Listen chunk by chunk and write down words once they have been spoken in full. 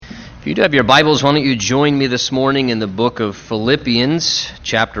If you do have your Bibles, why don't you join me this morning in the book of Philippians,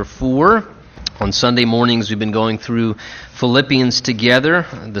 chapter 4. On Sunday mornings, we've been going through Philippians together.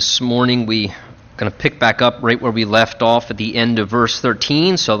 This morning, we're going to pick back up right where we left off at the end of verse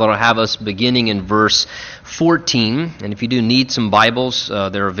 13. So that'll have us beginning in verse 14. And if you do need some Bibles,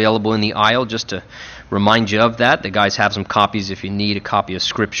 they're available in the aisle, just to remind you of that. The guys have some copies if you need a copy of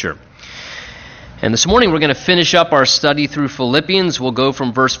Scripture. And this morning we're going to finish up our study through Philippians. We'll go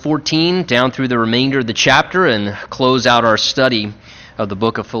from verse 14 down through the remainder of the chapter and close out our study of the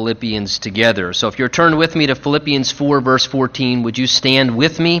book of Philippians together. So if you're turned with me to Philippians 4, verse 14, would you stand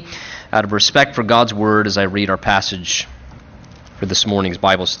with me out of respect for God's Word as I read our passage for this morning's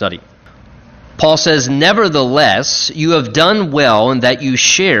Bible study. Paul says, "Nevertheless, you have done well in that you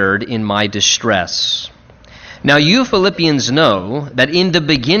shared in my distress. Now you Philippians know that in the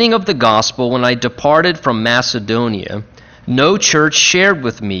beginning of the gospel, when I departed from Macedonia, no church shared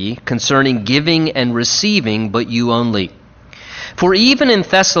with me concerning giving and receiving, but you only. For even in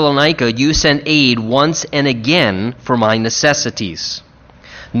Thessalonica you sent aid once and again for my necessities.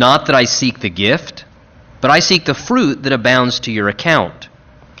 Not that I seek the gift, but I seek the fruit that abounds to your account.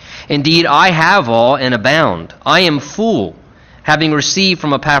 Indeed, I have all and abound. I am full, having received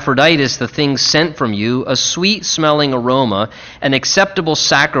from Epaphroditus the things sent from you, a sweet-smelling aroma, an acceptable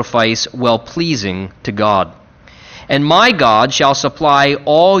sacrifice, well-pleasing to God. And my God shall supply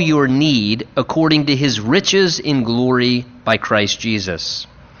all your need according to his riches in glory by Christ Jesus.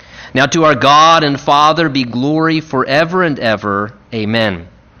 Now to our God and Father be glory forever and ever. Amen.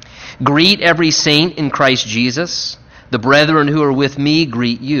 Greet every saint in Christ Jesus. The brethren who are with me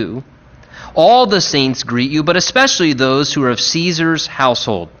greet you. All the saints greet you, but especially those who are of Caesar's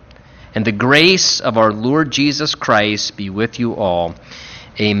household. And the grace of our Lord Jesus Christ be with you all.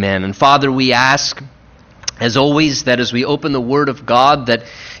 Amen." And Father, we ask, as always, that as we open the Word of God, that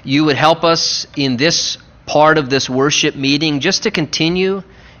you would help us in this part of this worship meeting just to continue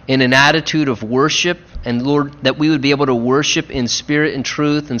in an attitude of worship. And Lord, that we would be able to worship in spirit and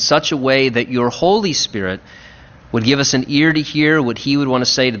truth in such a way that your Holy Spirit would give us an ear to hear what he would want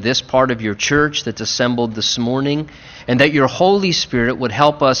to say to this part of your church that's assembled this morning, and that your Holy Spirit would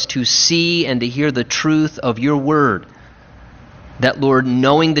help us to see and to hear the truth of your word. That, Lord,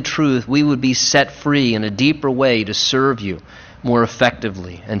 knowing the truth, we would be set free in a deeper way to serve you more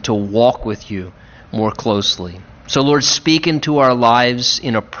effectively and to walk with you more closely. So, Lord, speak into our lives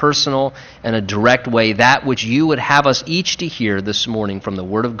in a personal and a direct way, that which you would have us each to hear this morning from the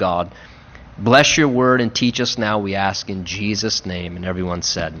Word of God. Bless your word and teach us now, we ask in Jesus' name. And everyone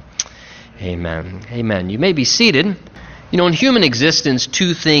said, amen. Amen. You may be seated. You know, in human existence,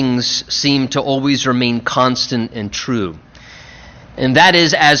 two things seem to always remain constant and true. And that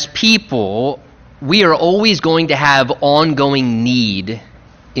is, as people, we are always going to have ongoing need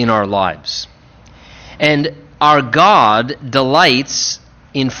in our lives. And our God delights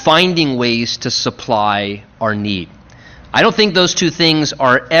in finding ways to supply our need. I don't think those two things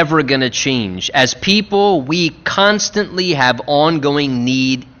are ever going to change. As people, we constantly have ongoing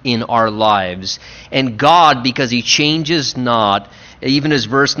need in our lives. And God, because he changes not, even as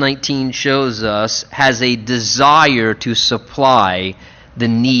verse 19 shows us, has a desire to supply the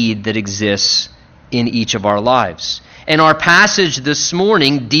need that exists in each of our lives. And our passage this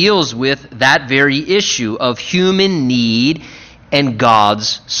morning deals with that very issue of human need and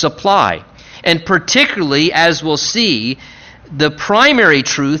God's supply. And particularly, as we'll see, the primary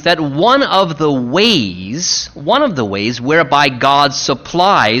truth that one of the ways whereby God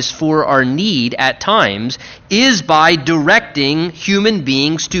supplies for our need at times is by directing human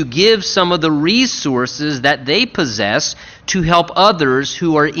beings to give some of the resources that they possess to help others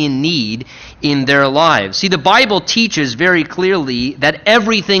who are in need in their lives. See, the Bible teaches very clearly that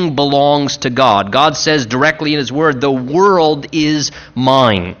everything belongs to God. God says directly in his word, "The world is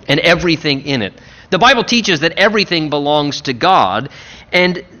mine," and everything in it. The Bible teaches that everything belongs to God,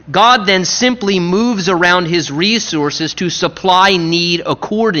 and God then simply moves around his resources to supply need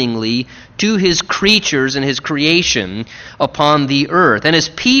accordingly to his creatures and his creation upon the earth. And as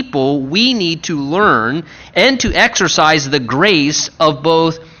people, we need to learn and to exercise the grace of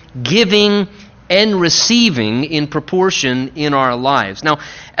both giving and receiving in proportion in our lives. Now,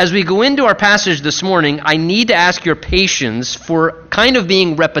 as we go into our passage this morning, I need to ask your patience for kind of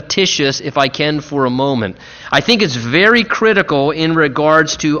being repetitious, if I can, for a moment. I think it's very critical in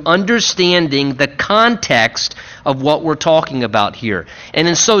regards to understanding the context of what we're talking about here. And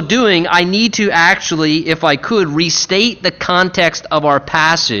in so doing, I need to actually, if I could, restate the context of our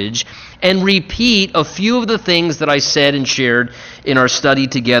passage and repeat a few of the things that I said and shared in our study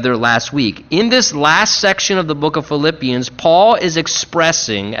together last week. In this last section of the book of Philippians, Paul is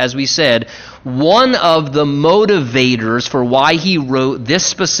expressing, as we said, one of the motivators for why he wrote this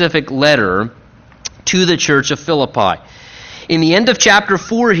specific letter to the church of Philippi. In the end of chapter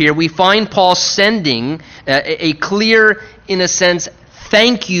 4 here, we find Paul sending a clear, in a sense,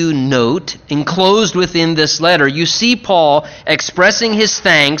 thank you note enclosed within this letter. You see Paul expressing his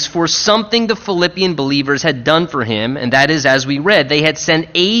thanks for something the Philippian believers had done for him, and that is, as we read, they had sent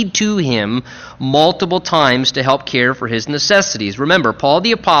aid to him multiple times to help care for his necessities. Remember, Paul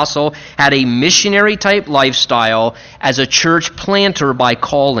the Apostle had a missionary-type lifestyle as a church planter by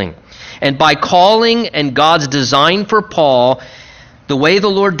calling. And by calling and God's design for Paul, the way the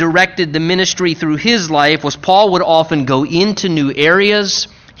Lord directed the ministry through his life was Paul would often go into new areas.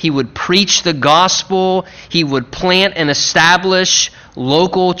 He would preach the gospel. He would plant and establish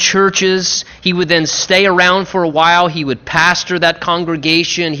local churches. He would then stay around for a while. He would pastor that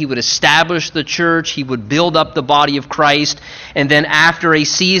congregation. He would establish the church. He would build up the body of Christ. And then after a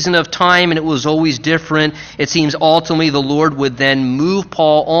season of time, and it was always different, it seems ultimately the Lord would then move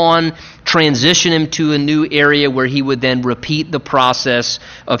Paul on, transition him to a new area where he would then repeat the process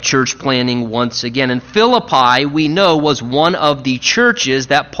of church planting once again. And Philippi, we know, was one of the churches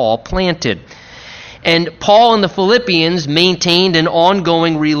that Paul planted. And Paul and the Philippians maintained an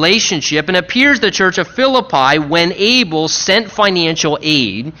ongoing relationship, and it appears the church of Philippi, when able, sent financial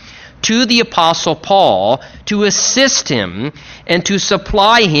aid to the Apostle Paul to assist him and to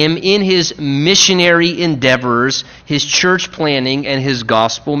supply him in his missionary endeavors, his church planting, and his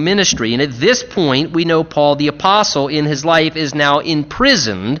gospel ministry. And at this point, we know Paul the Apostle in his life is now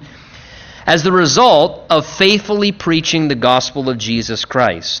imprisoned as the result of faithfully preaching the gospel of Jesus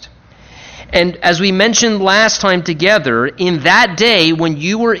Christ. And as we mentioned last time together, in that day when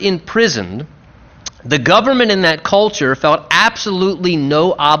you were imprisoned, the government in that culture felt absolutely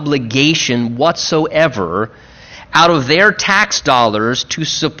no obligation whatsoever out of their tax dollars to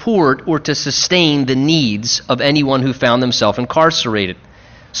support or to sustain the needs of anyone who found themselves incarcerated.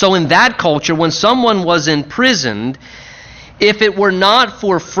 So in that culture, when someone was imprisoned, if it were not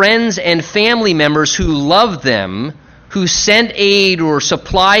for friends and family members who loved them, who sent aid or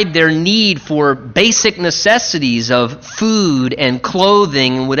supplied their need for basic necessities of food and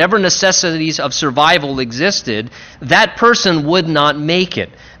clothing and whatever necessities of survival existed, that person would not make it.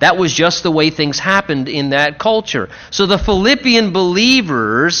 That was just the way things happened in that culture. So the Philippian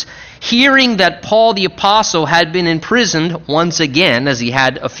believers, hearing that Paul the Apostle had been imprisoned once again, as he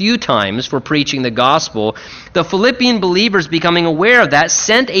had a few times for preaching the gospel, the Philippian believers, becoming aware of that,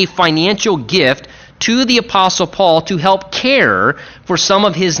 sent a financial gift to the Apostle Paul to help care for some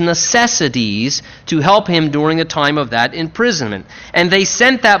of his necessities to help him during the time of that imprisonment. And they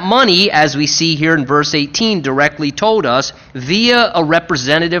sent that money, as we see here in verse 18 directly told us, via a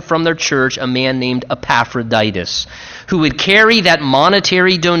representative from their church, a man named Epaphroditus, who would carry that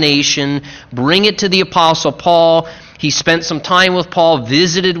monetary donation, bring it to the Apostle Paul. He spent some time with Paul,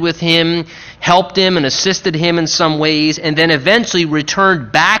 visited with him, helped him and assisted him in some ways, and then eventually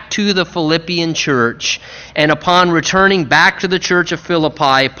returned back to the Philippian church. And upon returning back to the church of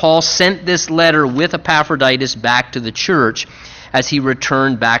Philippi, Paul sent this letter with Epaphroditus back to the church as he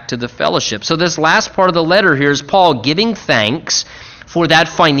returned back to the fellowship. So this last part of the letter here is Paul giving thanks for that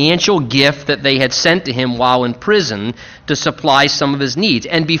financial gift that they had sent to him while in prison to supply some of his needs.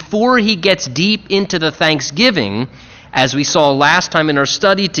 And before he gets deep into the thanksgiving, as we saw last time in our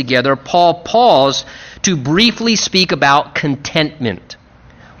study together, Paul paused to briefly speak about contentment.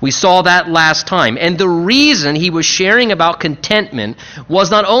 We saw that last time. And the reason he was sharing about contentment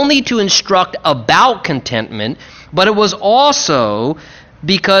was not only to instruct about contentment, but it was also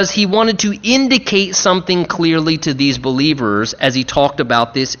because he wanted to indicate something clearly to these believers as he talked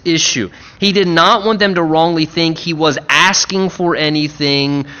about this issue. He did not want them to wrongly think he was asking for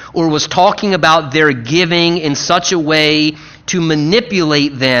anything or was talking about their giving in such a way to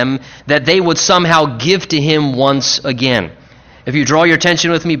manipulate them that they would somehow give to him once again. If you draw your attention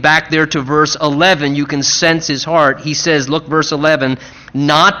with me back there to verse 11, you can sense his heart. He says, look, verse 11,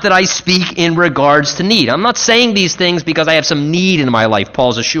 not that I speak in regards to need. I'm not saying these things because I have some need in my life,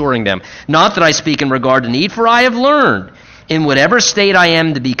 Paul's assuring them. Not that I speak in regard to need, for I have learned in whatever state I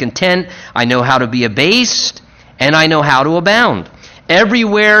am to be content. I know how to be abased, and I know how to abound.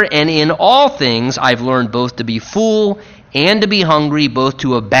 Everywhere and in all things I've learned both to be full and to be hungry, both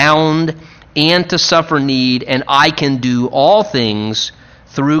to abound and to suffer need, and I can do all things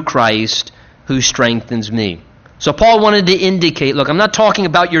through Christ who strengthens me. So Paul wanted to indicate, look, I'm not talking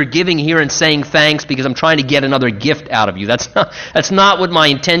about your giving here and saying thanks because I'm trying to get another gift out of you. That's not what my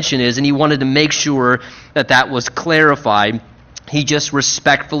intention is, and he wanted to make sure that that was clarified. He just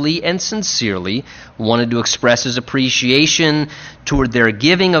respectfully and sincerely wanted to express his appreciation toward their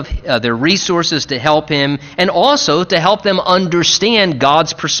giving of their resources to help him, and also to help them understand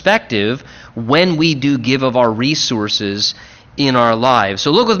God's perspective when we do give of our resources in our lives.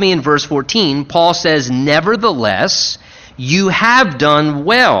 So look with me in verse 14. Paul says, "Nevertheless, you have done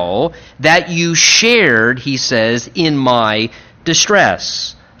well that you shared," he says, "in my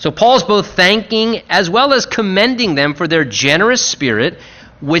distress." So Paul's both thanking as well as commending them for their generous spirit,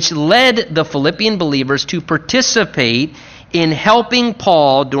 which led the Philippian believers to participate in helping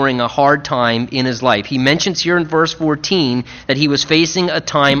Paul during a hard time in his life. He mentions here in verse 14 that he was facing a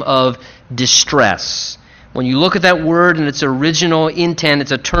time of distress. When you look at that word in its original intent,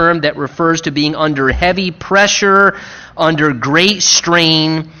 it's a term that refers to being under heavy pressure, under great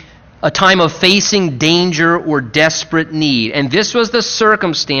strain, a time of facing danger or desperate need. And this was the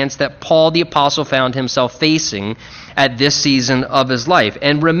circumstance that Paul the Apostle found himself facing at this season of his life.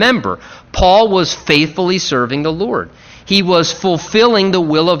 And remember, Paul was faithfully serving the Lord. He was fulfilling the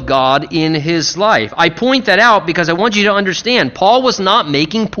will of God in his life. I point that out because I want you to understand, Paul was not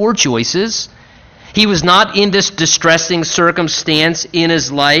making poor choices. He was not in this distressing circumstance in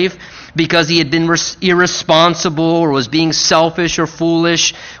his life because he had been irresponsible or was being selfish or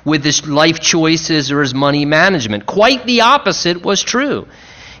foolish with his life choices or his money management. Quite the opposite was true.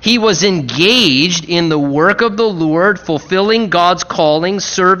 He was engaged in the work of the Lord, fulfilling God's calling,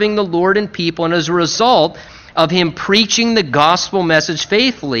 serving the Lord and people, and as a result of him preaching the gospel message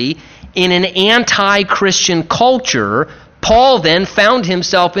faithfully in an anti-Christian culture, Paul then found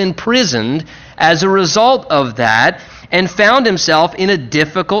himself imprisoned as a result of that, and found himself in a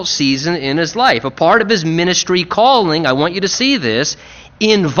difficult season in his life. A part of his ministry calling, I want you to see this,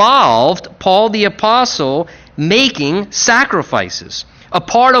 involved Paul the Apostle making sacrifices. A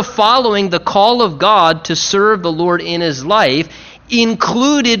part of following the call of God to serve the Lord in his life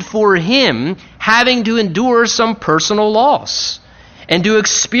included for him having to endure some personal loss and to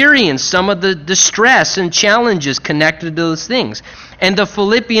experience some of the distress and challenges connected to those things. And the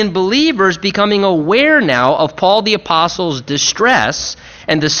Philippian believers, becoming aware now of Paul the Apostle's distress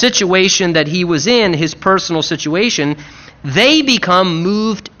and the situation that he was in, his personal situation, they become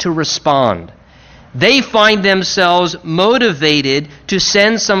moved to respond. They find themselves motivated to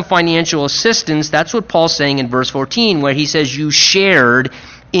send some financial assistance. That's what Paul's saying in verse 14, where he says, "You shared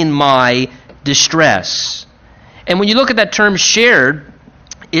in my distress." And when you look at that term shared,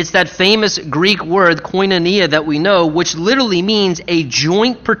 it's that famous Greek word, koinonia, that we know, which literally means a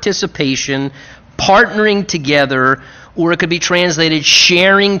joint participation, partnering together, or it could be translated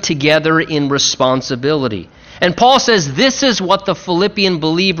sharing together in responsibility. And Paul says this is what the Philippian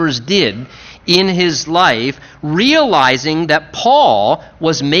believers did in his life, realizing that Paul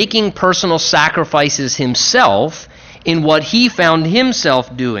was making personal sacrifices himself in what he found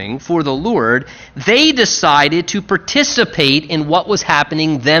himself doing for the Lord. They decided to participate in what was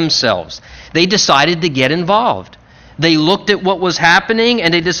happening themselves. They decided to get involved. They looked at what was happening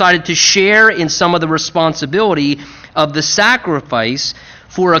and they decided to share in some of the responsibility of the sacrifice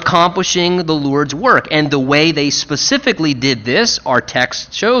for accomplishing the Lord's work. And the way they specifically did this, our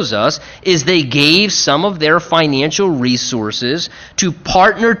text shows us, is they gave some of their financial resources to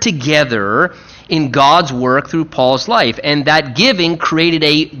partner together in God's work through Paul's life. And that giving created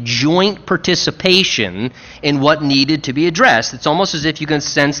a joint participation in what needed to be addressed. It's almost as if you can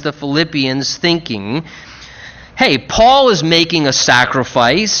sense the Philippians thinking, hey, Paul is making a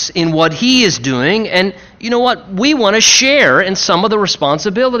sacrifice in what he is doing, and you know what? We want to share in some of the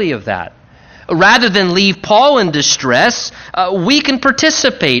responsibility of that. Rather than leave Paul in distress, we can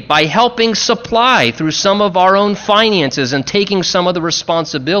participate by helping supply through some of our own finances and taking some of the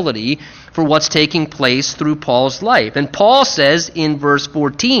responsibility for what's taking place through Paul's life. And Paul says in verse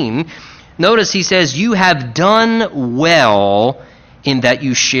 14, notice he says, "You have done well in that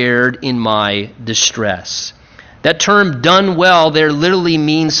you shared in my distress." That term "done well" there literally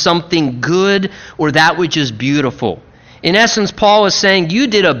means something good or that which is beautiful. In essence, Paul is saying you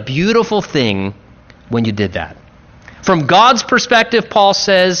did a beautiful thing when you did that. From God's perspective, Paul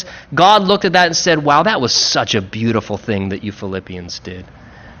says, God looked at that and said, wow, that was such a beautiful thing that you Philippians did.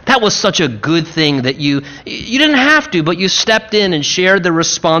 That was such a good thing that you didn't have to, but you stepped in and shared the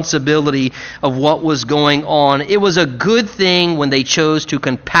responsibility of what was going on. It was a good thing when they chose to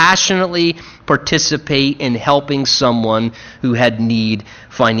compassionately participate in helping someone who had need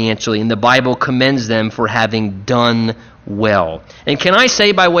financially. And the Bible commends them for having done well. And can I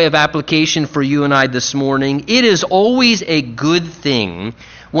say by way of application for you and I this morning, it is always a good thing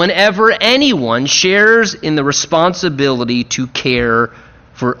whenever anyone shares in the responsibility to care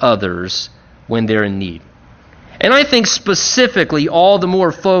for others when they're in need. And I think specifically all the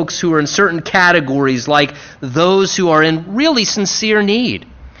more folks who are in certain categories, like those who are in really sincere need,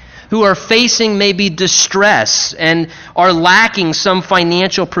 who are facing maybe distress and are lacking some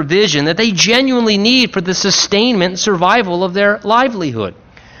financial provision that they genuinely need for the sustainment and survival of their livelihood.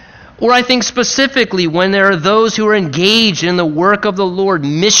 Or I think specifically when there are those who are engaged in the work of the Lord,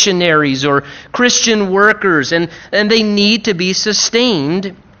 missionaries or Christian workers, and they need to be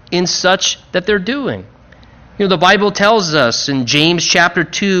sustained in such that they're doing. You know, the Bible tells us in James chapter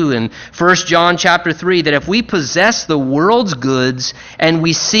 2 and 1 John chapter 3 that if we possess the world's goods and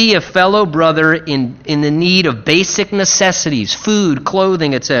we see a fellow brother in the need of basic necessities, food,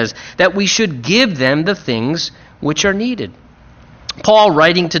 clothing, it says, that we should give them the things which are needed. Paul,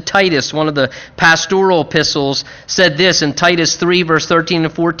 writing to Titus, one of the pastoral epistles, said this in Titus 3, verse 13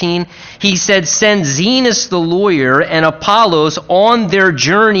 and 14. He said, "Send Zenas the lawyer and Apollos on their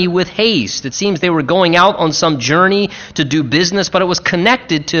journey with haste." It seems they were going out on some journey to do business, but it was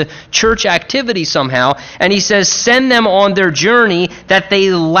connected to church activity somehow. And he says, send them on their journey that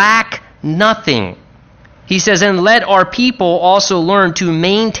they lack nothing. He says, and let our people also learn to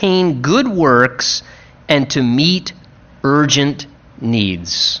maintain good works and to meet urgent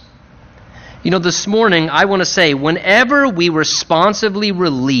needs. You know, this morning I want to say, whenever we responsibly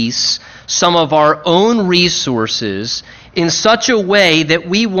release some of our own resources in such a way that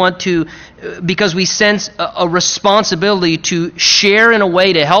we want to, because we sense a responsibility to share in a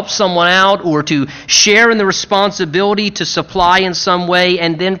way to help someone out, or to share in the responsibility to supply in some way,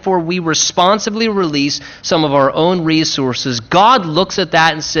 and then we responsibly release some of our own resources, God looks at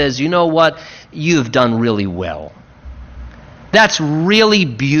that and says, you know what, you've done really well. That's really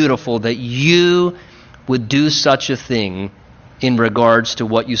beautiful that you would do such a thing in regards to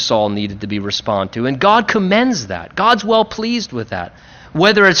what you saw needed to be responded to. And God commends that. God's well pleased with that.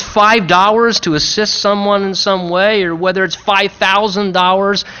 Whether it's $5 to assist someone in some way, or whether it's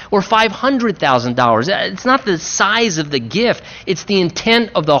 $5,000 or $500,000. It's not the size of the gift. It's the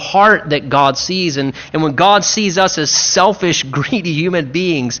intent of the heart that God sees. And when God sees us as selfish, greedy human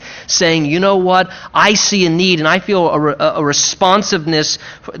beings saying, you know what, I see a need and I feel a responsiveness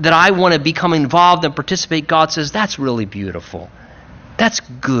that I want to become involved and participate, God says, that's really beautiful. That's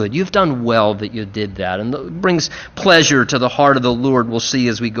good. You've done well that you did that. And it brings pleasure to the heart of the Lord, we'll see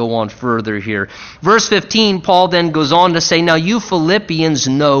as we go on further here. Verse 15, Paul then goes on to say, now you Philippians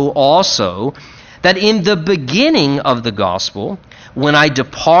know also that in the beginning of the gospel, when I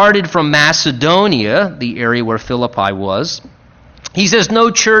departed from Macedonia, the area where Philippi was, he says,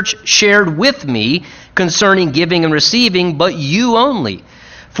 no church shared with me concerning giving and receiving, but you only.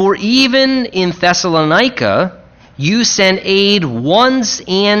 For even in Thessalonica, you sent aid once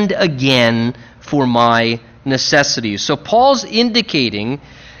and again for my necessities. So Paul's indicating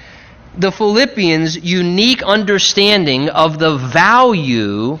the Philippians' unique understanding of the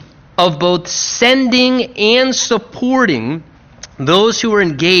value of both sending and supporting those who are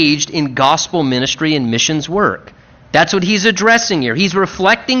engaged in gospel ministry and missions work. That's what he's addressing here. He's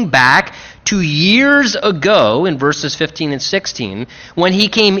reflecting back to years ago in verses 15 and 16 when he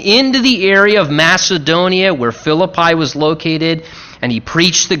came into the area of Macedonia where Philippi was located, and he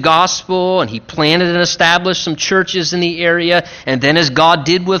preached the gospel and he planted and established some churches in the area. And then as God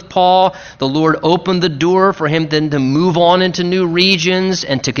did with Paul, the Lord opened the door for him then to move on into new regions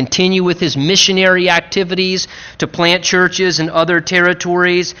and to continue with his missionary activities, to plant churches in other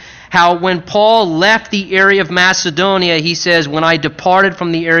territories. How when Paul left the area of Macedonia, he says, when I departed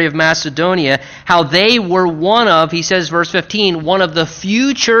from the area of Macedonia, how they were one of, he says, verse 15, one of the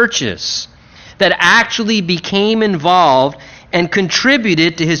few churches that actually became involved and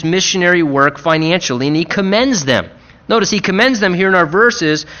contributed to his missionary work financially, and he commends them. Notice he commends them here in our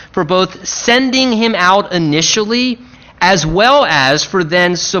verses for both sending him out initially as well as for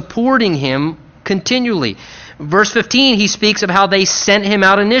then supporting him continually. Verse 15, he speaks of how they sent him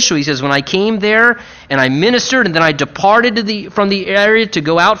out initially. He says, when I came there and I ministered and then I departed from the area to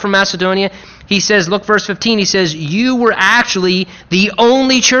go out from Macedonia, he says, look, verse 15, he says, you were actually the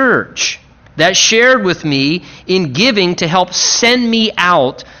only church that shared with me in giving to help send me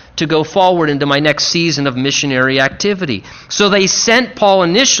out to go forward into my next season of missionary activity. So they sent Paul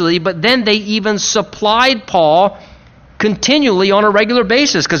initially, but then they even supplied Paul continually on a regular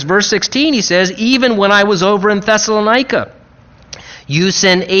basis. Because verse 16, he says, even when I was over in Thessalonica, you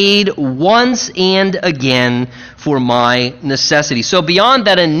sent aid once and again for my necessity. So beyond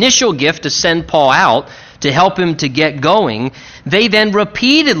that initial gift to send Paul out to help him to get going, they then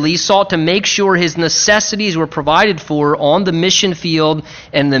repeatedly sought to make sure his necessities were provided for on the mission field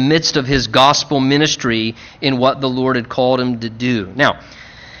in the midst of his gospel ministry in what the Lord had called him to do. Now,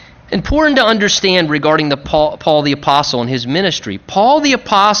 important to understand regarding Paul the Apostle and his ministry. Paul the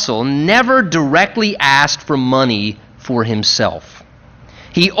Apostle never directly asked for money for himself.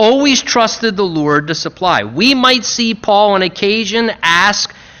 He always trusted the Lord to supply. We might see Paul on occasion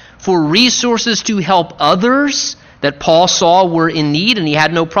ask for resources to help others that Paul saw were in need, and he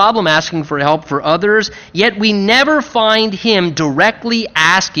had no problem asking for help for others. Yet we never find him directly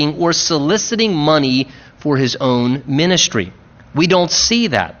asking or soliciting money for his own ministry. We don't see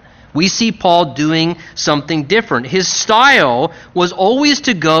that. We see Paul doing something different. His style was always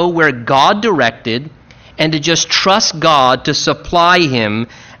to go where God directed and to just trust God to supply him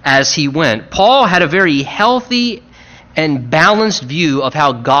as he went. Paul had a very healthy and balanced view of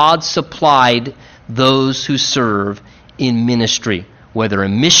how God supplied those who serve in ministry, whether a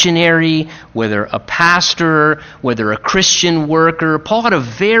missionary, whether a pastor, whether a Christian worker. Paul had a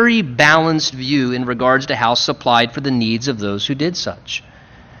very balanced view in regards to how supplied for the needs of those who did such.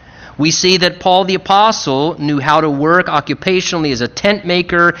 We see that Paul the Apostle knew how to work occupationally as a tent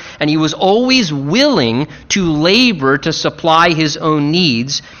maker, and he was always willing to labor to supply his own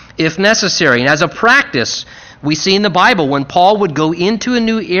needs if necessary. And as a practice, we see in the Bible when Paul would go into a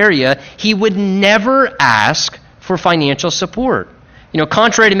new area, he would never ask for financial support.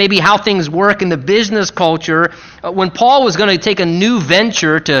 Contrary to maybe how things work in the business culture, when Paul was going to take a new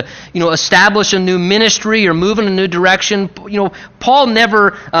venture to, establish a new ministry or move in a new direction, Paul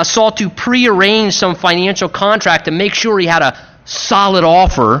never sought to prearrange some financial contract to make sure he had a solid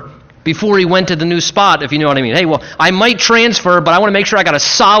offer before he went to the new spot, if you know what I mean. Hey, well, I might transfer, but I want to make sure I got a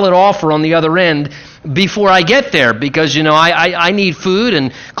solid offer on the other end before I get there because, I need food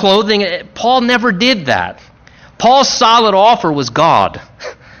and clothing. Paul never did that. Paul's solid offer was God.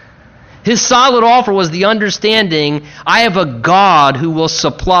 His solid offer was the understanding, I have a God who will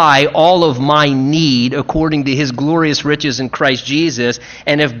supply all of my need according to his glorious riches in Christ Jesus.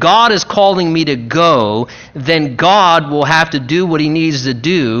 And if God is calling me to go, then God will have to do what he needs to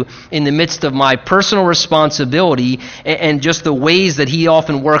do in the midst of my personal responsibility and just the ways that he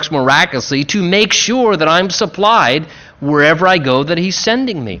often works miraculously to make sure that I'm supplied wherever I go that he's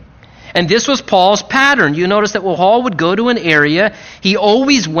sending me. And this was Paul's pattern. You notice that when Paul would go to an area, he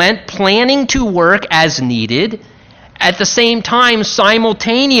always went planning to work as needed, at the same time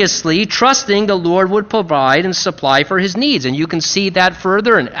simultaneously trusting the Lord would provide and supply for his needs. And you can see that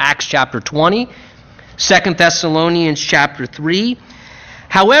further in Acts chapter 20, 2 Thessalonians chapter 3.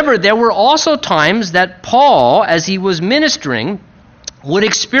 However, there were also times that Paul, as he was ministering, would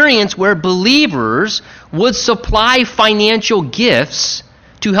experience where believers would supply financial gifts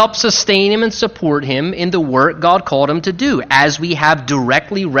to help sustain him and support him in the work God called him to do, as we have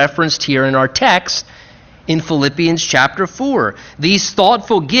directly referenced here in our text in Philippians chapter 4. These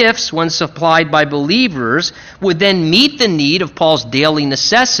thoughtful gifts, when supplied by believers, would then meet the need of Paul's daily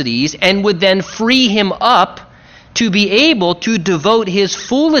necessities and would then free him up to be able to devote his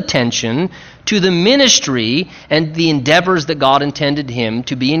full attention to the ministry and the endeavors that God intended him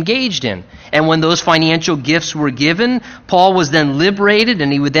to be engaged in. And when those financial gifts were given, Paul was then liberated,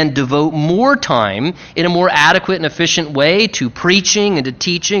 and he would then devote more time in a more adequate and efficient way to preaching and to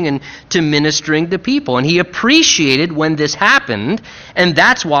teaching and to ministering to people. And he appreciated when this happened, and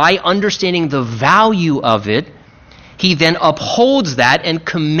that's why, understanding the value of it, he then upholds that and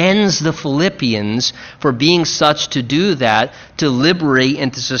commends the Philippians for being such to do that, to liberate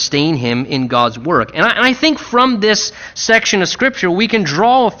and to sustain him in God's work. And I think from this section of Scripture, we can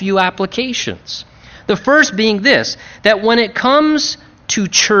draw a few applications. The first being this, that when it comes to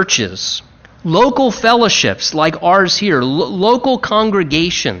churches, local fellowships like ours here, local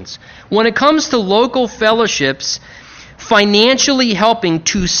congregations, when it comes to local fellowships, financially helping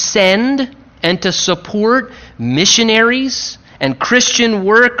to send and to support missionaries and Christian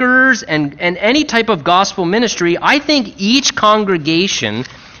workers and any type of gospel ministry, I think each congregation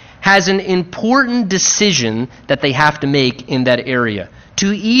has an important decision that they have to make in that area. To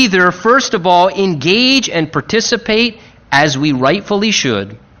either, first of all, engage and participate as we rightfully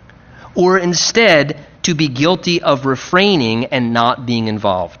should, or instead to be guilty of refraining and not being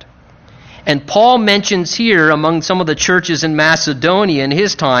involved. And Paul mentions here among some of the churches in Macedonia in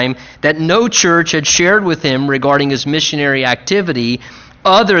his time that no church had shared with him regarding his missionary activity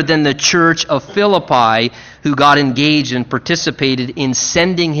other than the church of Philippi, who got engaged and participated in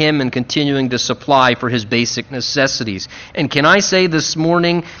sending him and continuing to supply for his basic necessities. And can I say this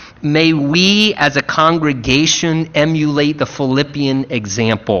morning, may we as a congregation emulate the Philippian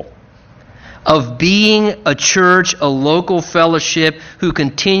example of being a church, a local fellowship who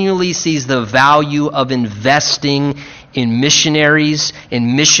continually sees the value of investing in missionaries,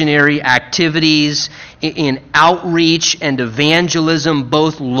 in missionary activities, in outreach and evangelism,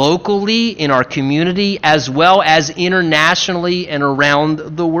 both locally in our community as well as internationally and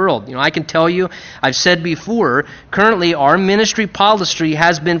around the world. I can tell you, I've said before, currently our ministry policy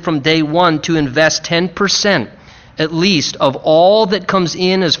has been from day one to invest 10% at least of all that comes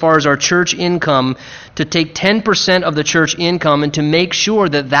in as far as our church income, to take 10% of the church income and to make sure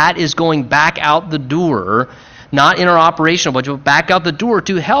that that is going back out the door, not in our operational budget, but back out the door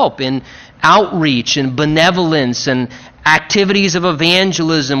to help in outreach and benevolence and activities of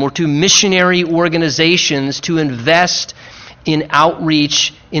evangelism, or to missionary organizations to invest in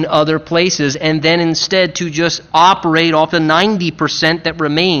outreach in other places, and then instead to just operate off the 90% that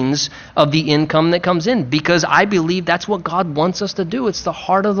remains of the income that comes in. Because I believe that's what God wants us to do. It's the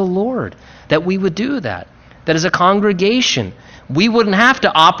heart of the Lord that we would do that. That as a congregation, we wouldn't have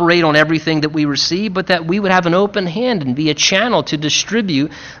to operate on everything that we receive, but that we would have an open hand and be a channel to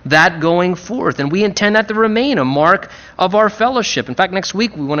distribute that going forth. And we intend that to remain a mark of our fellowship. In fact, next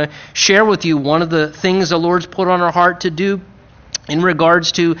week we want to share with you one of the things the Lord's put on our heart to do in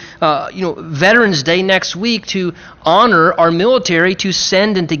regards to Veterans Day next week, to honor our military, to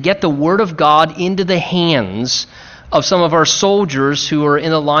send and to get the Word of God into the hands of some of our soldiers who are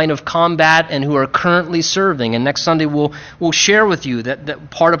in the line of combat and who are currently serving. And next Sunday we'll share with you that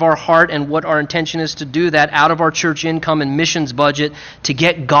part of our heart and what our intention is to do that out of our church income and missions budget, to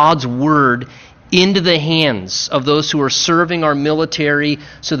get God's Word into the hands of those who are serving our military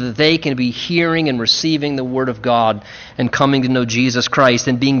so that they can be hearing and receiving the Word of God and coming to know Jesus Christ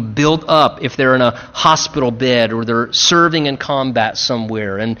and being built up if they're in a hospital bed or they're serving in combat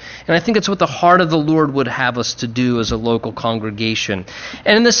somewhere. And I think it's what the heart of the Lord would have us to do as a local congregation.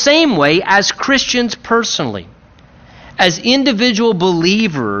 And in the same way, as Christians personally, as individual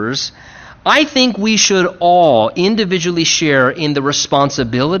believers, I think we should all individually share in the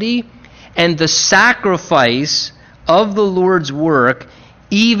responsibility and the sacrifice of the Lord's work,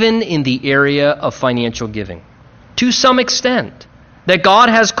 even in the area of financial giving, to some extent. That God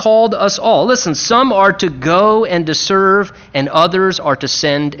has called us all. Listen, some are to go and to serve, and others are to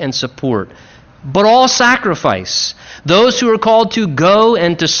send and support. But all sacrifice. Those who are called to go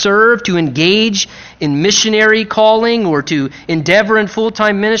and to serve, to engage in missionary calling or to endeavor in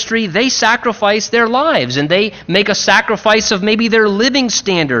full-time ministry, they sacrifice their lives, and they make a sacrifice of maybe their living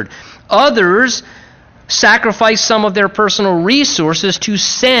standard. Others sacrifice some of their personal resources to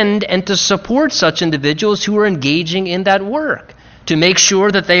send and to support such individuals who are engaging in that work, to make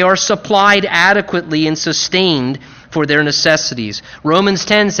sure that they are supplied adequately and sustained for their necessities. Romans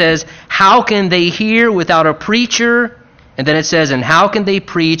 10 says, how can they hear without a preacher? And then it says, and how can they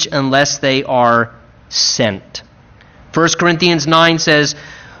preach unless they are sent? 1 Corinthians 9 says,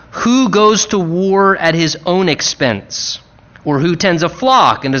 who goes to war at his own expense? Or who tends a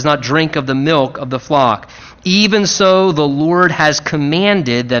flock and does not drink of the milk of the flock? Even so, the Lord has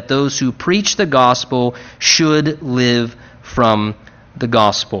commanded that those who preach the gospel should live from the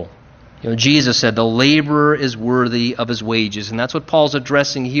gospel. Jesus said the laborer is worthy of his wages. And that's what Paul's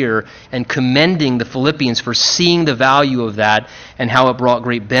addressing here and commending the Philippians for seeing the value of that and how it brought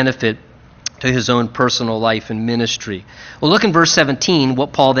great benefit to his own personal life and ministry. Well, look in verse 17,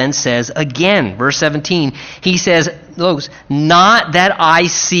 what Paul then says again. Verse 17, he says, look, not that I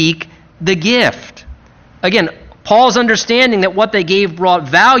seek the gift. Again, Paul's understanding that what they gave brought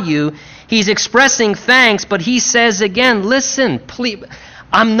value. He's expressing thanks, but he says again, listen, please,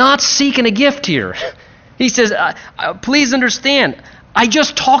 I'm not seeking a gift here. He says, please understand, I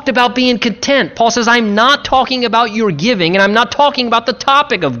just talked about being content. Paul says, I'm not talking about your giving, and I'm not talking about the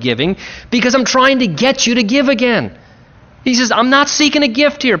topic of giving, because I'm trying to get you to give again. He says, I'm not seeking a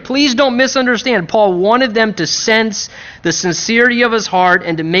gift here. Please don't misunderstand. Paul wanted them to sense the sincerity of his heart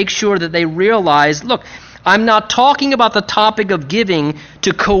and to make sure that they realize, look, I'm not talking about the topic of giving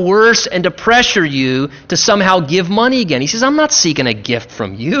to coerce and to pressure you to somehow give money again. He says, I'm not seeking a gift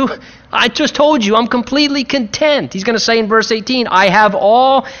from you. I just told you I'm completely content. He's going to say in verse 18, I have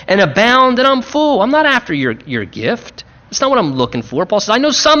all and abound and I'm full. I'm not after your gift. That's not what I'm looking for. Paul says, I know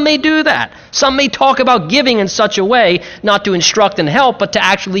some may do that. Some may talk about giving in such a way, not to instruct and help, but to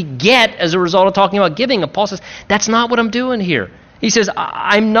actually get as a result of talking about giving. And Paul says, that's not what I'm doing here. He says,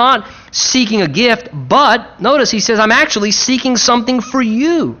 I'm not seeking a gift, but, notice, he says, I'm actually seeking something for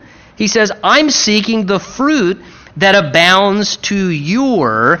you. He says, I'm seeking the fruit that abounds to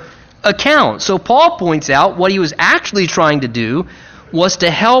your account. So Paul points out what he was actually trying to do was to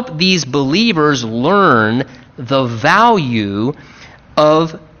help these believers learn the value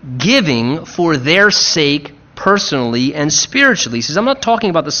of giving for their sake personally and spiritually. He says, I'm not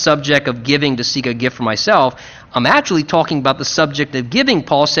talking about the subject of giving to seek a gift for myself. I'm actually talking about the subject of giving,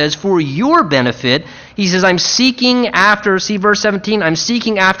 Paul says, for your benefit. He says, I'm seeking after, see verse 17, I'm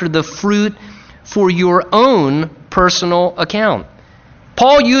seeking after the fruit for your own personal account.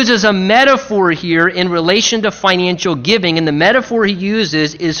 Paul uses a metaphor here in relation to financial giving, and the metaphor he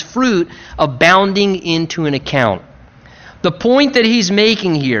uses is fruit abounding into an account. The point that he's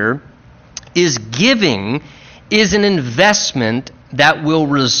making here is giving is an investment that will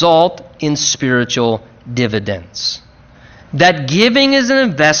result in spiritual dividends. That giving is an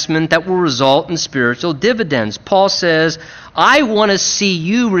investment that will result in spiritual dividends. Paul says, I want to see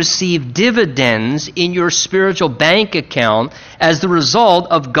you receive dividends in your spiritual bank account as the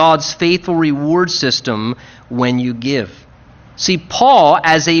result of God's faithful reward system when you give. See, Paul,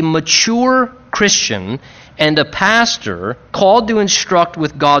 as a mature Christian and a pastor called to instruct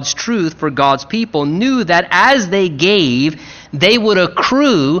with God's truth for God's people, knew that as they gave, they would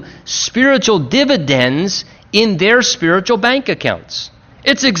accrue spiritual dividends in their spiritual bank accounts.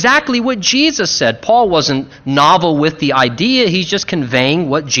 It's exactly what Jesus said. Paul wasn't novel with the idea. He's just conveying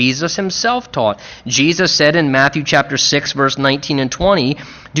what Jesus himself taught. Jesus said in Matthew chapter 6, verse 19 and 20,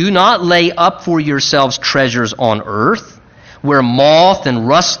 do not lay up for yourselves treasures on earth, where moth and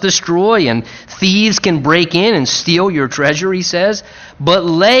rust destroy and thieves can break in and steal your treasure, he says, but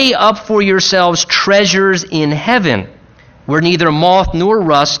lay up for yourselves treasures in heaven, where neither moth nor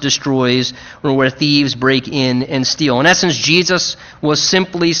rust destroys, or where thieves break in and steal. In essence, Jesus was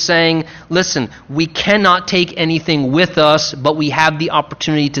simply saying, listen, we cannot take anything with us, but we have the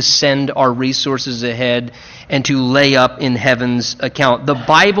opportunity to send our resources ahead and to lay up in heaven's account. The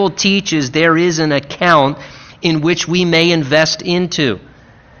Bible teaches there is an account in which we may invest into.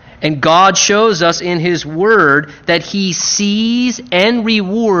 And God shows us in His Word that He sees and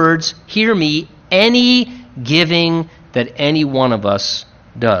rewards, hear me, any giving that any one of us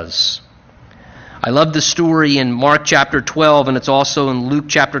does. I love the story in Mark chapter 12, and it's also in Luke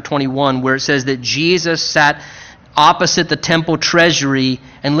chapter 21, where it says that Jesus sat opposite the temple treasury,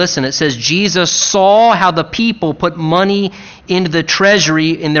 and listen, it says Jesus saw how the people put money into the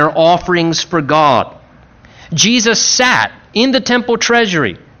treasury in their offerings for God. Jesus sat in the temple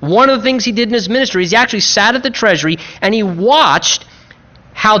treasury. One of the things he did in his ministry is he actually sat at the treasury and he watched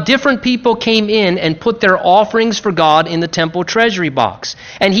how different people came in and put their offerings for God in the temple treasury box.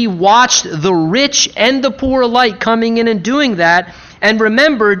 And he watched the rich and the poor alike coming in and doing that, and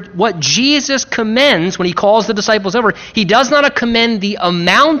remembered what Jesus commends when he calls the disciples over. He does not commend the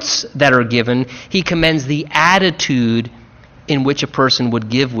amounts that are given, he commends the attitude in which a person would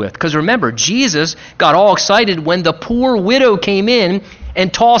give with. Because remember, Jesus got all excited when the poor widow came in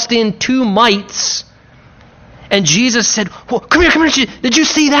and tossed in 2 mites. And Jesus said, well, come here. Did you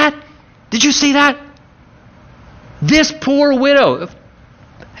see that? Did you see that? This poor widow,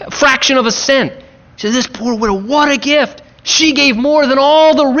 a fraction of a cent. She said, this poor widow, what a gift. She gave more than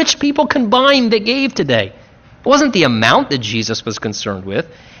all the rich people combined that gave today. It wasn't the amount that Jesus was concerned with.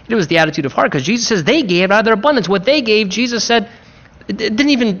 It was the attitude of heart, because Jesus says they gave out of their abundance. What they gave, Jesus said, it didn't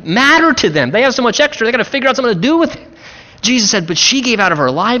even matter to them. They have so much extra, they got to figure out something to do with it. Jesus said, but she gave out of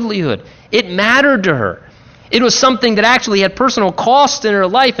her livelihood. It mattered to her. It was something that actually had personal cost in her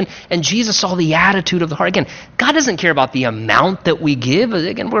life, and Jesus saw the attitude of the heart. Again, God doesn't care about the amount that we give.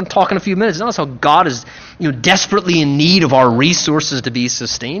 Again, we're going to talk in a few minutes. It's not how God is desperately in need of our resources to be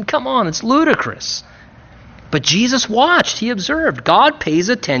sustained. Come on, it's ludicrous. But Jesus watched, he observed. God pays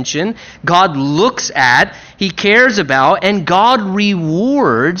attention, God looks at, he cares about, and God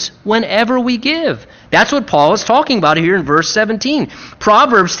rewards whenever we give. That's what Paul is talking about here in verse 17.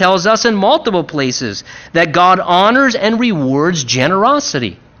 Proverbs tells us in multiple places that God honors and rewards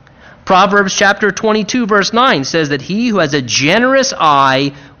generosity. Proverbs chapter 22 verse 9 says that he who has a generous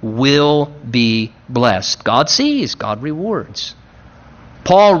eye will be blessed. God sees, God rewards.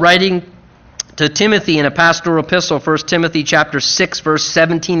 Paul, writing to Timothy in a pastoral epistle, 1 Timothy chapter 6 verse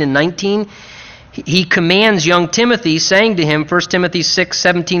 17 and 19, he commands young Timothy, saying to him, 1 Timothy 6,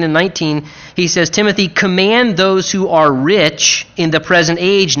 17 and 19, he says, Timothy, command those who are rich in the present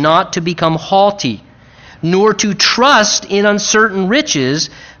age not to become haughty, nor to trust in uncertain riches,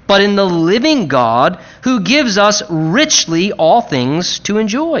 but in the living God who gives us richly all things to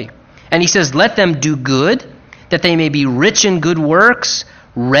enjoy. And he says, let them do good, that they may be rich in good works,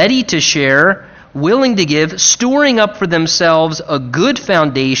 ready to share, willing to give, storing up for themselves a good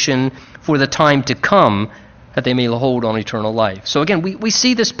foundation for the time to come, that they may hold on eternal life. So again, we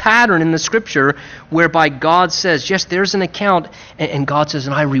see this pattern in the Scripture whereby God says, yes, there's an account, and God says,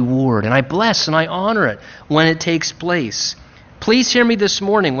 and I reward, and I bless, and I honor it when it takes place. Please hear me this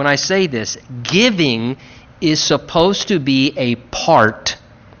morning when I say this. Giving is supposed to be a part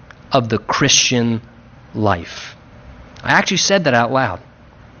of the Christian life. I actually said that out loud.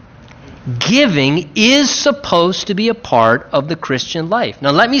 Giving is supposed to be a part of the Christian life.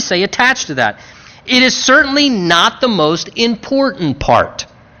 Now let me say attached to that, it is certainly not the most important part.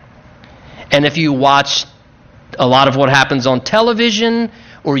 And if you watch a lot of what happens on television,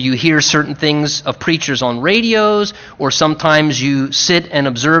 or you hear certain things of preachers on radios, or sometimes you sit and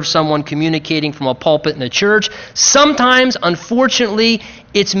observe someone communicating from a pulpit in a church, sometimes, unfortunately,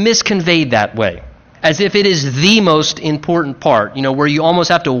 it's misconveyed that way, as if it is the most important part, where you almost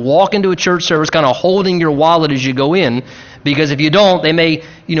have to walk into a church service kind of holding your wallet as you go in, because if you don't, they may,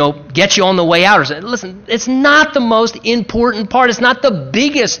 get you on the way out. Or say, listen, it's not the most important part. It's not the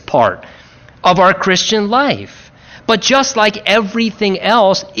biggest part of our Christian life. But just like everything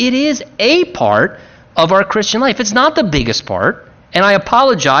else, it is a part of our Christian life. It's not the biggest part, and I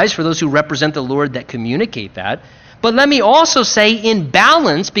apologize for those who represent the Lord that communicate that. But let me also say in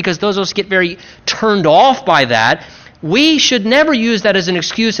balance, because those of us get very turned off by that, we should never use that as an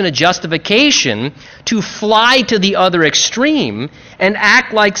excuse and a justification to fly to the other extreme and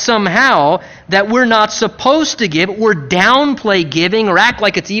act like somehow that we're not supposed to give, or downplay giving, or act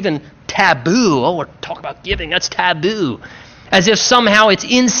like it's even taboo. Oh, we're talking about giving, that's taboo. As if somehow it's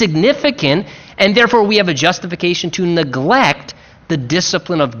insignificant, and therefore we have a justification to neglect the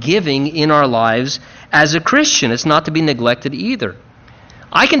discipline of giving in our lives as a Christian. It's not to be neglected either.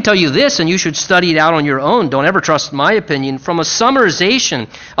 I can tell you this, and you should study it out on your own. Don't ever trust my opinion. From a summarization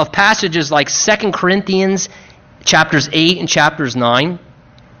of passages like 2 Corinthians chapters 8 and chapters 9,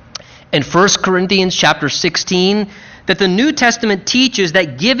 and 1 Corinthians chapter 16, that the New Testament teaches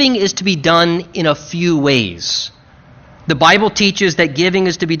that giving is to be done in a few ways. The Bible teaches that giving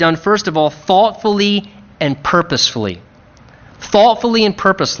is to be done, first of all, thoughtfully and purposefully. Thoughtfully and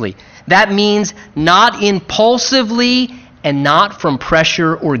purposely. That means not impulsively and not from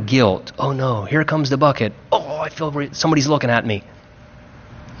pressure or guilt. Oh no, here comes the bucket. Oh, I feel somebody's looking at me.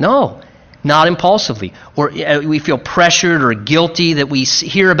 No, not impulsively. Or we feel pressured or guilty that we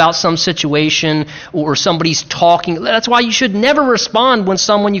hear about some situation or somebody's talking. That's why you should never respond when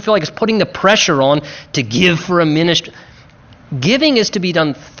someone you feel like is putting the pressure on to give for a ministry. Giving is to be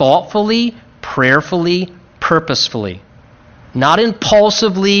done thoughtfully, prayerfully, purposefully. Not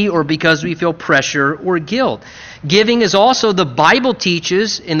impulsively or because we feel pressure or guilt. Giving is also, the Bible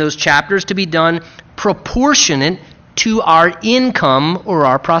teaches in those chapters, to be done proportionate to our income or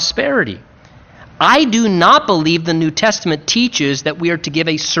our prosperity. I do not believe the New Testament teaches that we are to give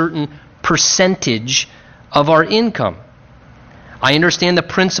a certain percentage of our income. I understand the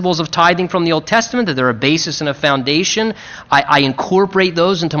principles of tithing from the Old Testament, that they're a basis and a foundation. I incorporate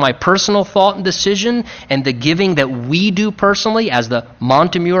those into my personal thought and decision, and the giving that we do personally as the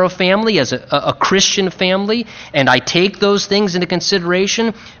Montemuro family, as a Christian family, and I take those things into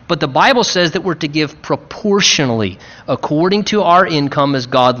consideration. But the Bible says that we're to give proportionally, according to our income as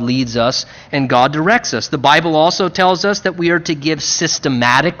God leads us and God directs us. The Bible also tells us that we are to give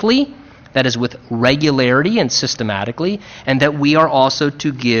systematically, that is, with regularity and systematically, and that we are also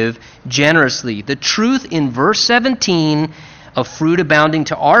to give generously. The truth in verse 17 of fruit abounding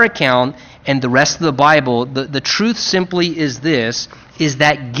to our account and the rest of the Bible, the truth simply is this, is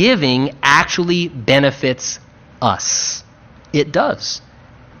that giving actually benefits us. It does.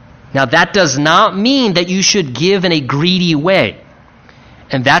 Now that does not mean that you should give in a greedy way.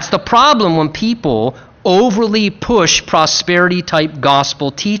 And that's the problem when people overly push prosperity type gospel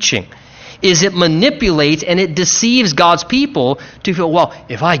teaching. Is it manipulates and it deceives God's people to feel, well,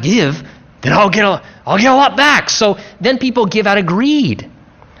 if I give, then I'll get a lot back. So then people give out of greed.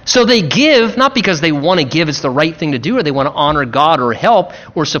 So they give not because they want to give, it's the right thing to do, or they want to honor God or help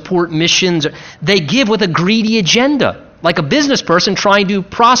or support missions. They give with a greedy agenda, like a business person trying to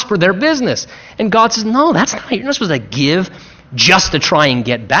prosper their business. And God says, no, that's not. You're not supposed to give just to try and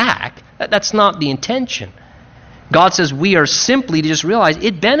get back. That's not the intention. God says we are simply to just realize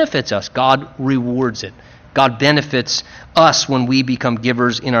it benefits us. God rewards it. God benefits us when we become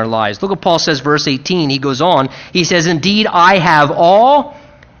givers in our lives. Look what Paul says, verse 18. He goes on. He says, indeed, I have all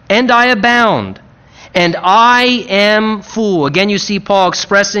and I abound, and I am full. Again, you see Paul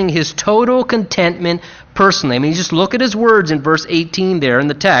expressing his total contentment personally. I mean, you just look at his words in verse 18 there in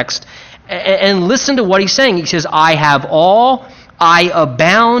the text and listen to what he's saying. He says, I have all, I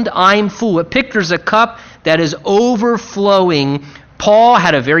abound, I'm full. It pictures a cup that is overflowing. Paul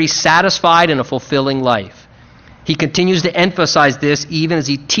had a very satisfied and a fulfilling life. He continues to emphasize this even as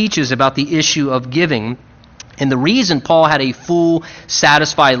he teaches about the issue of giving. And the reason Paul had a full,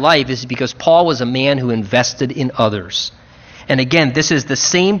 satisfied life is because Paul was a man who invested in others. And again, this is the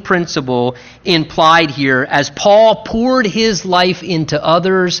same principle implied here. As Paul poured his life into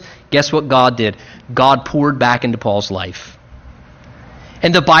others, guess what God did? God poured back into Paul's life.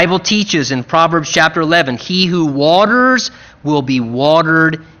 And the Bible teaches in Proverbs chapter 11, he who waters will be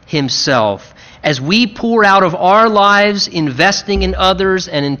watered himself. As we pour out of our lives, investing in others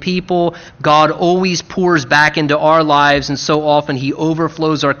and in people, God always pours back into our lives, and so often he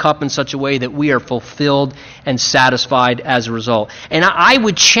overflows our cup in such a way that we are fulfilled and satisfied as a result. And I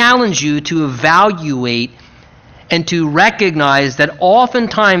would challenge you to evaluate and to recognize that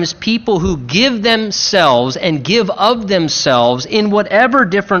oftentimes people who give themselves and give of themselves in whatever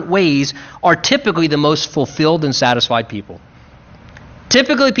different ways are typically the most fulfilled and satisfied people.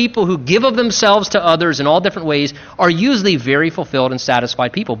 Typically, people who give of themselves to others in all different ways are usually very fulfilled and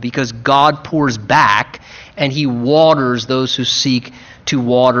satisfied people because God pours back and he waters those who seek to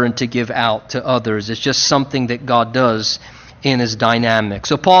water and to give out to others. It's just something that God does in his dynamic.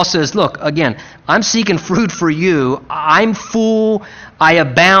 So Paul says, look, again, I'm seeking fruit for you. I'm full. I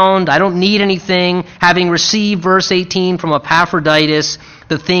abound. I don't need anything. Having received, verse 18, from Epaphroditus,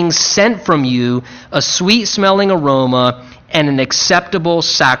 the things sent from you, a sweet-smelling aroma, and an acceptable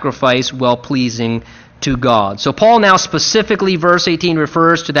sacrifice, well-pleasing to God. So Paul now specifically, verse 18,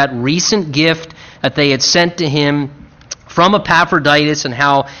 refers to that recent gift that they had sent to him from Epaphroditus and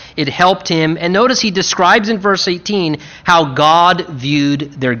how it helped him. And notice he describes in verse 18 how God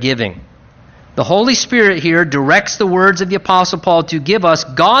viewed their giving. The Holy Spirit here directs the words of the Apostle Paul to give us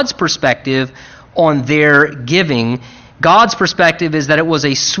God's perspective on their giving. God's perspective is that it was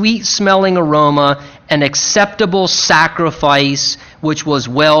a sweet-smelling aroma, an acceptable sacrifice, which was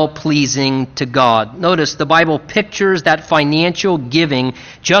well-pleasing to God. Notice the Bible pictures that financial giving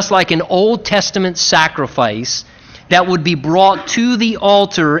just like an Old Testament sacrifice that would be brought to the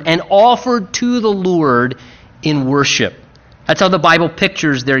altar and offered to the Lord in worship. That's how the Bible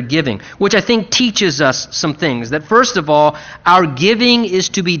pictures their giving, which I think teaches us some things. That first of all, our giving is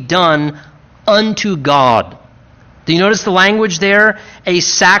to be done unto God. Do you notice the language there? A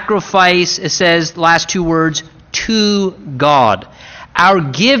sacrifice, it says, the last two words, to God. Our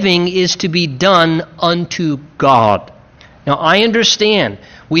giving is to be done unto God. Now, I understand.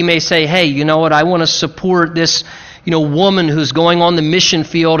 We may say, hey, you know what, I want to support this woman who's going on the mission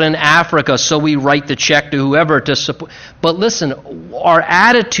field in Africa, so we write the check to whoever to support. But listen, our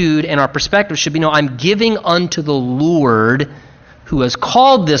attitude and our perspective should be, no, I'm giving unto the Lord who has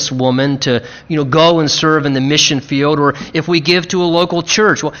called this woman to, go and serve in the mission field. Or if we give to a local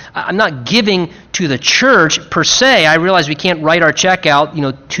church, well, I'm not giving to the church per se. I realize we can't write our check out,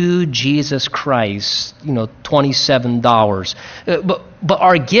 to Jesus Christ, $27. But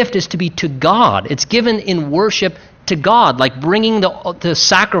our gift is to be to God. It's given in worship to God, like bringing the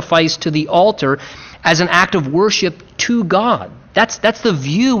sacrifice to the altar as an act of worship to God. That's the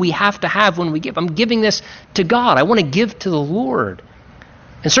view we have to have when we give. I'm giving this to God. I want to give to the Lord.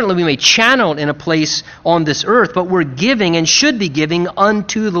 And certainly we may channel it in a place on this earth, but we're giving and should be giving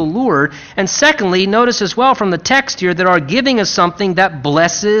unto the Lord. And secondly, notice as well from the text here that our giving is something that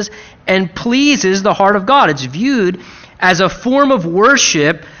blesses and pleases the heart of God. It's viewed as a form of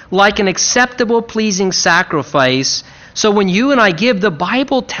worship, like an acceptable, pleasing sacrifice. So when you and I give, the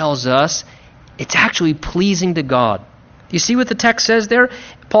Bible tells us it's actually pleasing to God. You see what the text says there?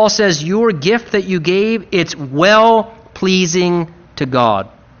 Paul says, your gift that you gave, it's well-pleasing to God.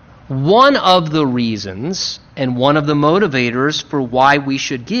 One of the reasons and one of the motivators for why we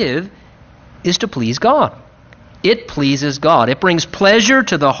should give is to please God. It pleases God. It brings pleasure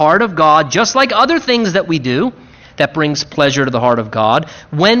to the heart of God, just like other things that we do that brings pleasure to the heart of God.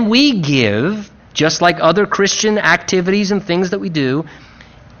 When we give, just like other Christian activities and things that we do,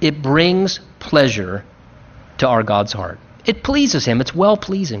 it brings pleasure to our God's heart. It pleases him. It's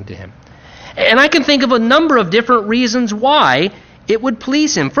well-pleasing to him. And I can think of a number of different reasons why it would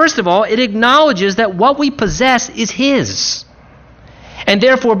please him. First of all, it acknowledges that what we possess is his. And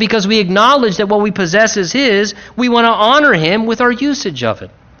therefore, because we acknowledge that what we possess is his, we want to honor him with our usage of it.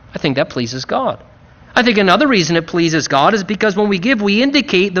 I think that pleases God. I think another reason it pleases God is because when we give, we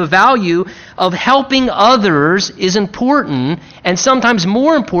indicate the value of helping others is important, and sometimes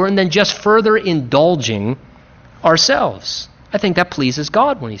more important than just further indulging ourselves. I think that pleases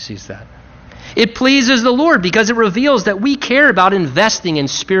God when he sees that. It pleases the Lord because it reveals that we care about investing in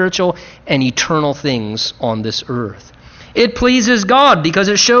spiritual and eternal things on this earth. It pleases God because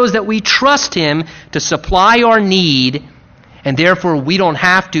it shows that we trust him to supply our need, and therefore we don't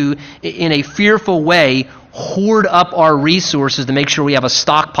have to, in a fearful way, hoard up our resources to make sure we have a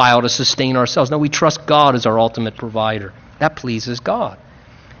stockpile to sustain ourselves. No, we trust God as our ultimate provider. That pleases God.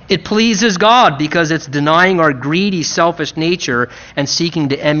 It pleases God because it's denying our greedy, selfish nature and seeking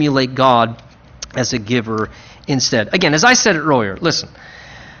to emulate God as a giver instead. Again, as I said earlier, listen,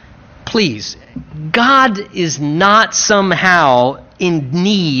 please, God is not somehow in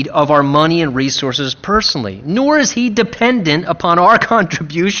need of our money and resources personally, nor is he dependent upon our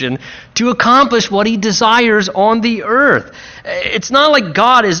contribution to accomplish what he desires on the earth. It's not like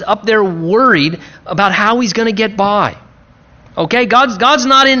God is up there worried about how he's going to get by. Okay? God's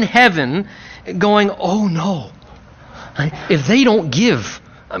not in heaven going, oh no, if they don't give,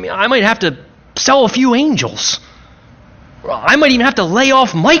 I might have to sell a few angels. I might even have to lay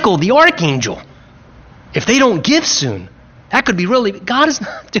off Michael, the archangel, if they don't give soon. That could be really... God is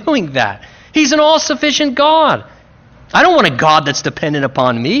not doing that. He's an all-sufficient God. I don't want a God that's dependent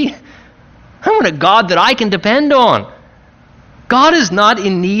upon me. I want a God that I can depend on. God is not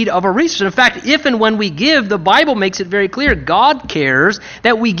in need of a resource. In fact, if and when we give, the Bible makes it very clear, God cares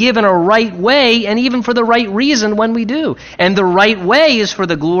that we give in a right way and even for the right reason when we do. And the right way is for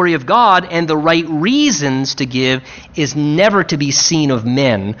the glory of God, and the right reasons to give is never to be seen of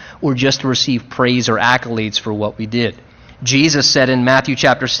men or just to receive praise or accolades for what we did. Jesus said in Matthew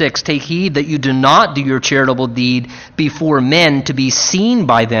chapter 6, "Take heed that you do not do your charitable deed before men to be seen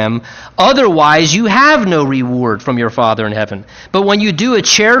by them. Otherwise you have no reward from your Father in heaven. But when you do a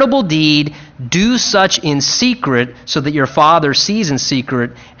charitable deed, do such in secret, so that your Father sees in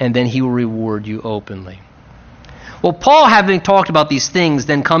secret, and then he will reward you openly." Well, Paul, having talked about these things,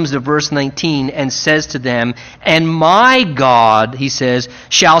 then comes to verse 19 and says to them, "And my God," he says,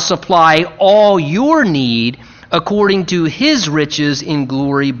 "shall supply all your need according to his riches in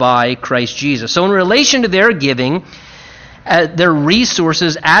glory by Christ Jesus." So in relation to their giving, their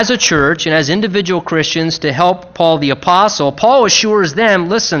resources as a church and as individual Christians to help Paul the Apostle, Paul assures them,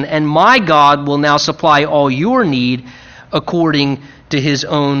 listen, "And my God will now supply all your need according to his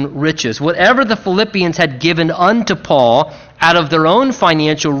own riches." Whatever the Philippians had given unto Paul out of their own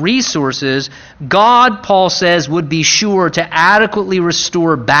financial resources, God, Paul says, would be sure to adequately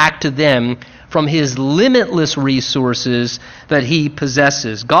restore back to them from his limitless resources that he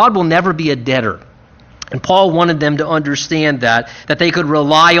possesses. God will never be a debtor. And Paul wanted them to understand that they could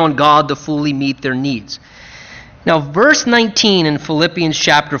rely on God to fully meet their needs. Now, verse 19 in Philippians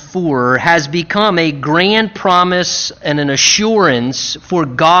chapter 4 has become a grand promise and an assurance for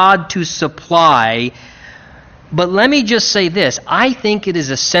God to supply. But let me just say this. I think it is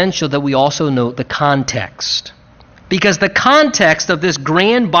essential that we also note the context. Because the context of this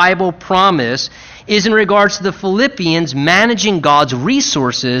grand Bible promise is in regards to the Philippians managing God's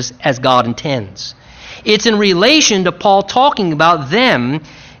resources as God intends. It's in relation to Paul talking about them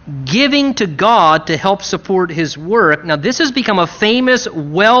giving to God to help support his work. Now, this has become a famous,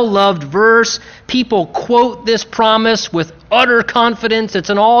 well-loved verse. People quote this promise with utter confidence. It's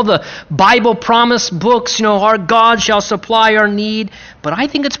in all the Bible promise books, our God shall supply our need. But I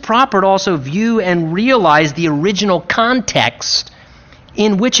think it's proper to also view and realize the original context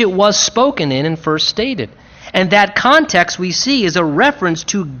in which it was spoken in and first stated. And that context we see is a reference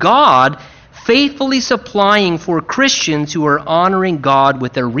to God faithfully supplying for Christians who are honoring God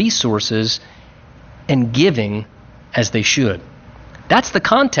with their resources and giving as they should. That's the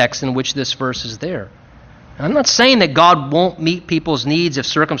context in which this verse is there. I'm not saying that God won't meet people's needs if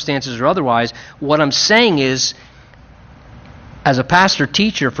circumstances are otherwise. What I'm saying is, as a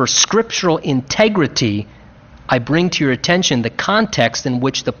pastor-teacher, for scriptural integrity, I bring to your attention the context in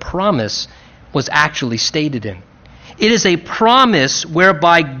which the promise was actually stated in. It is a promise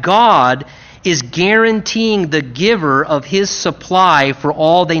whereby God is guaranteeing the giver of his supply for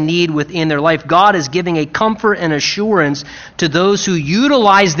all they need within their life. God is giving a comfort and assurance to those who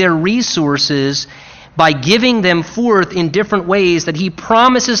utilize their resources by giving them forth in different ways that he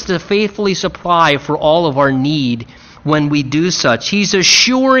promises to faithfully supply for all of our need when we do such. He's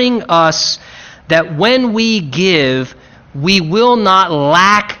assuring us that when we give, we will not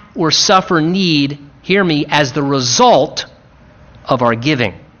lack or suffer need, hear me, as the result of our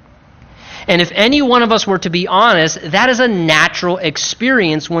giving. And if any one of us were to be honest, that is a natural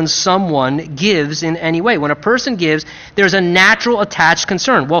experience when someone gives in any way. When a person gives, there's a natural attached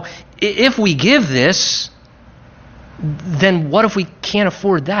concern. Well, if we give this, then what if we can't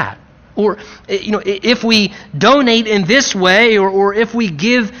afford that? Or, if we donate in this way, or if we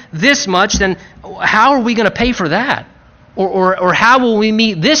give this much, then how are we going to pay for that? Or how will we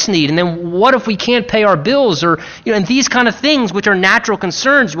meet this need? And then what if we can't pay our bills? Or and these kind of things, which are natural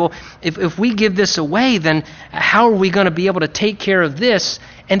concerns. Well, if we give this away, then how are we going to be able to take care of this?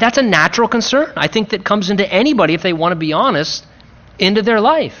 And that's a natural concern, I think, that comes into anybody, if they want to be honest, into their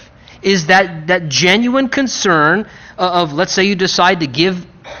life. Is that genuine concern of, let's say you decide to give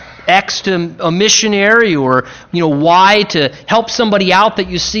X to a missionary, or Y to help somebody out that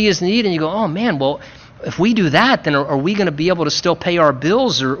you see as need, and you go, oh man, well, if we do that, then are we going to be able to still pay our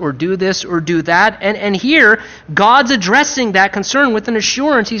bills or do this or do that? And here, God's addressing that concern with an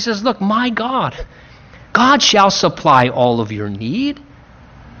assurance. He says, look, my God shall supply all of your need.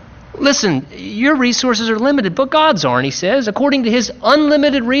 Listen, your resources are limited, but God's aren't, he says. According to his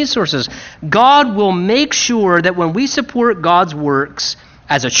unlimited resources, God will make sure that when we support God's works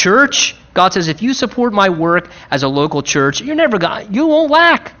as a church, God says, if you support my work as a local church, you won't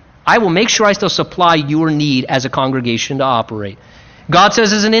lack. I will make sure I still supply your need as a congregation to operate. God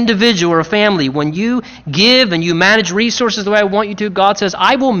says as an individual or a family, when you give and you manage resources the way I want you to, God says,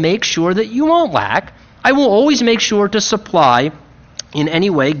 I will make sure that you won't lack. I will always make sure to supply in any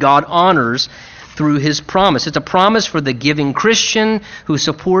way God honors through his promise. It's a promise for the giving Christian who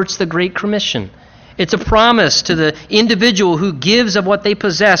supports the Great Commission. It's a promise to the individual who gives of what they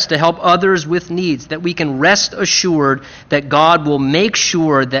possess to help others with needs, that we can rest assured that God will make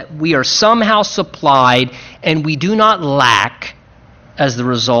sure that we are somehow supplied and we do not lack as the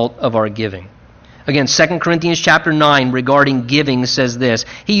result of our giving. Again, 2 Corinthians chapter 9 regarding giving says this,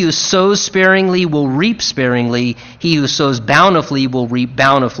 he who sows sparingly will reap sparingly, he who sows bountifully will reap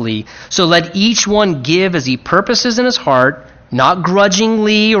bountifully. So let each one give as he purposes in his heart, not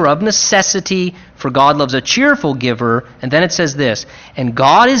grudgingly or of necessity, for God loves a cheerful giver. And then it says this, and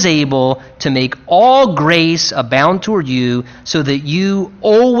God is able to make all grace abound toward you, so that you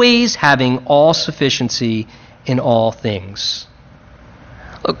always having all sufficiency in all things.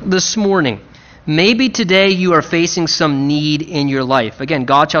 Look, this morning, maybe today you are facing some need in your life. Again,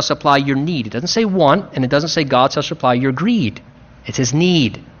 God shall supply your need. It doesn't say want, and it doesn't say God shall supply your greed. It says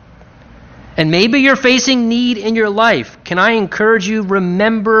need. And maybe you're facing need in your life. Can I encourage you,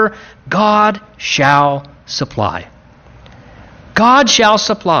 remember, God shall supply. God shall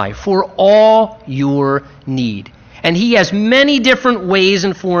supply for all your need. And he has many different ways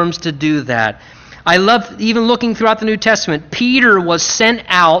and forms to do that. I love even looking throughout the New Testament. Peter was sent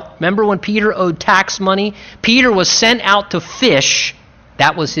out. Remember when Peter owed tax money? Peter was sent out to fish.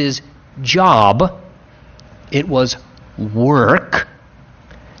 That was his job. It was work.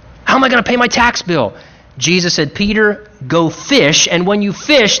 How am I going to pay my tax bill? Jesus said, Peter, go fish, and when you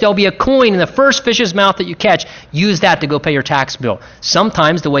fish, there'll be a coin in the first fish's mouth that you catch. Use that to go pay your tax bill.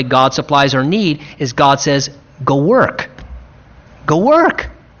 Sometimes the way God supplies our need is God says, go work. Go work.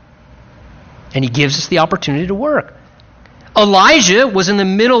 And he gives us the opportunity to work. Elijah was in the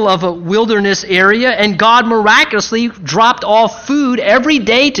middle of a wilderness area, and God miraculously dropped off food every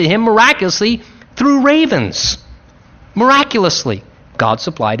day to him miraculously through ravens. Miraculously, God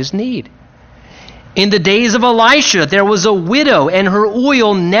supplied his need. In the days of Elisha, there was a widow, and her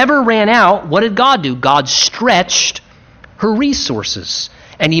oil never ran out. What did God do? God stretched her resources,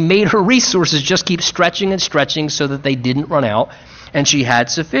 and he made her resources just keep stretching and stretching so that they didn't run out, and she had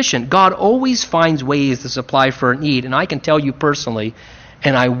sufficient. God always finds ways to supply for her need, and I can tell you personally,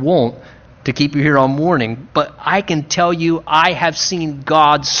 and I won't to keep you here all morning, but I can tell you I have seen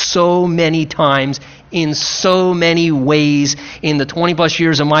God so many times in so many ways in the 20 plus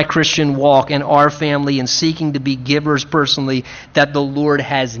years of my Christian walk and our family and seeking to be givers personally, that the Lord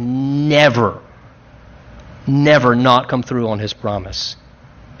has never not come through on his promise.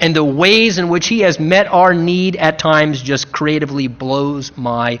 And the ways in which he has met our need at times just creatively blows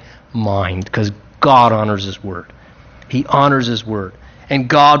my mind, because God honors his word. He honors his word. And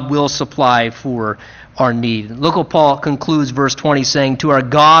God will supply for our need. Look what Paul concludes verse 20 saying, to our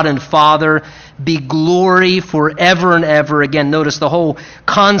God and Father be glory forever and ever. Again, notice the whole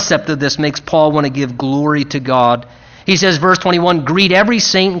concept of this makes Paul want to give glory to God. He says, verse 21, greet every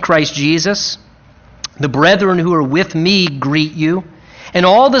saint in Christ Jesus. The brethren who are with me greet you. And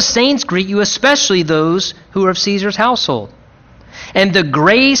all the saints greet you, especially those who are of Caesar's household. And the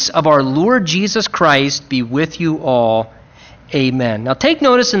grace of our Lord Jesus Christ be with you all. Amen. Now take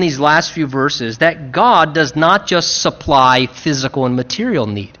notice in these last few verses that God does not just supply physical and material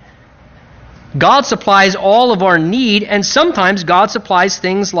need. God supplies all of our need, and sometimes God supplies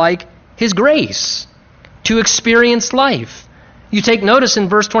things like his grace to experience life. You take notice in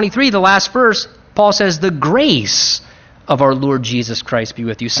verse 23, the last verse, Paul says, the grace of our Lord Jesus Christ be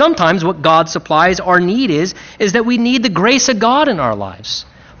with you. Sometimes what God supplies our need is that we need the grace of God in our lives.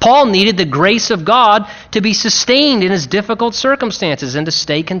 Paul needed the grace of God to be sustained in his difficult circumstances and to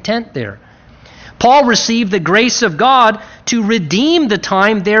stay content there. Paul received the grace of God to redeem the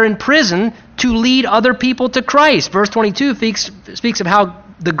time there in prison to lead other people to Christ. Verse 22 speaks of how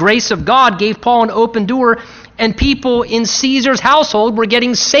the grace of God gave Paul an open door, and people in Caesar's household were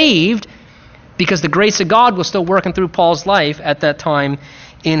getting saved because the grace of God was still working through Paul's life at that time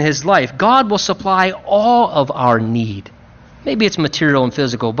in his life. God will supply all of our need. Maybe it's material and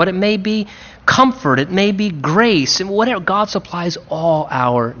physical, but it may be comfort, it may be grace, and whatever. God supplies all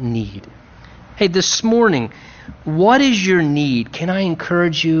our need. Hey, this morning, what is your need? Can I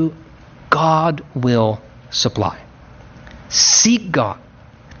encourage you? God will supply. Seek God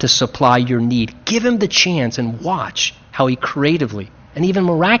to supply your need. Give him the chance and watch how he creatively and even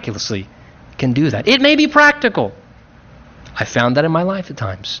miraculously can do that. It may be practical. I found that in my life at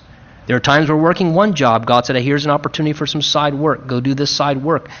times. There are times we're working one job. God said, hey, here's an opportunity for some side work. Go do this side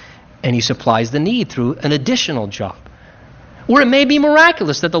work. And he supplies the need through an additional job. Or it may be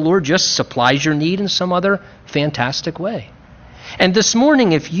miraculous that the Lord just supplies your need in some other fantastic way. And this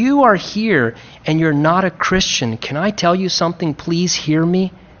morning, if you are here and you're not a Christian, can I tell you something? Please hear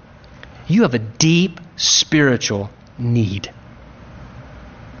me. You have a deep spiritual need.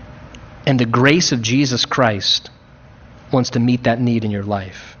 And the grace of Jesus Christ wants to meet that need in your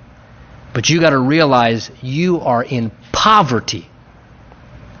life. But you got to realize you are in poverty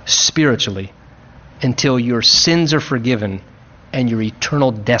spiritually until your sins are forgiven and your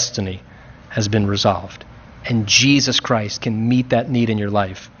eternal destiny has been resolved. And Jesus Christ can meet that need in your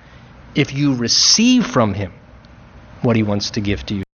life if you receive from him what he wants to give to you.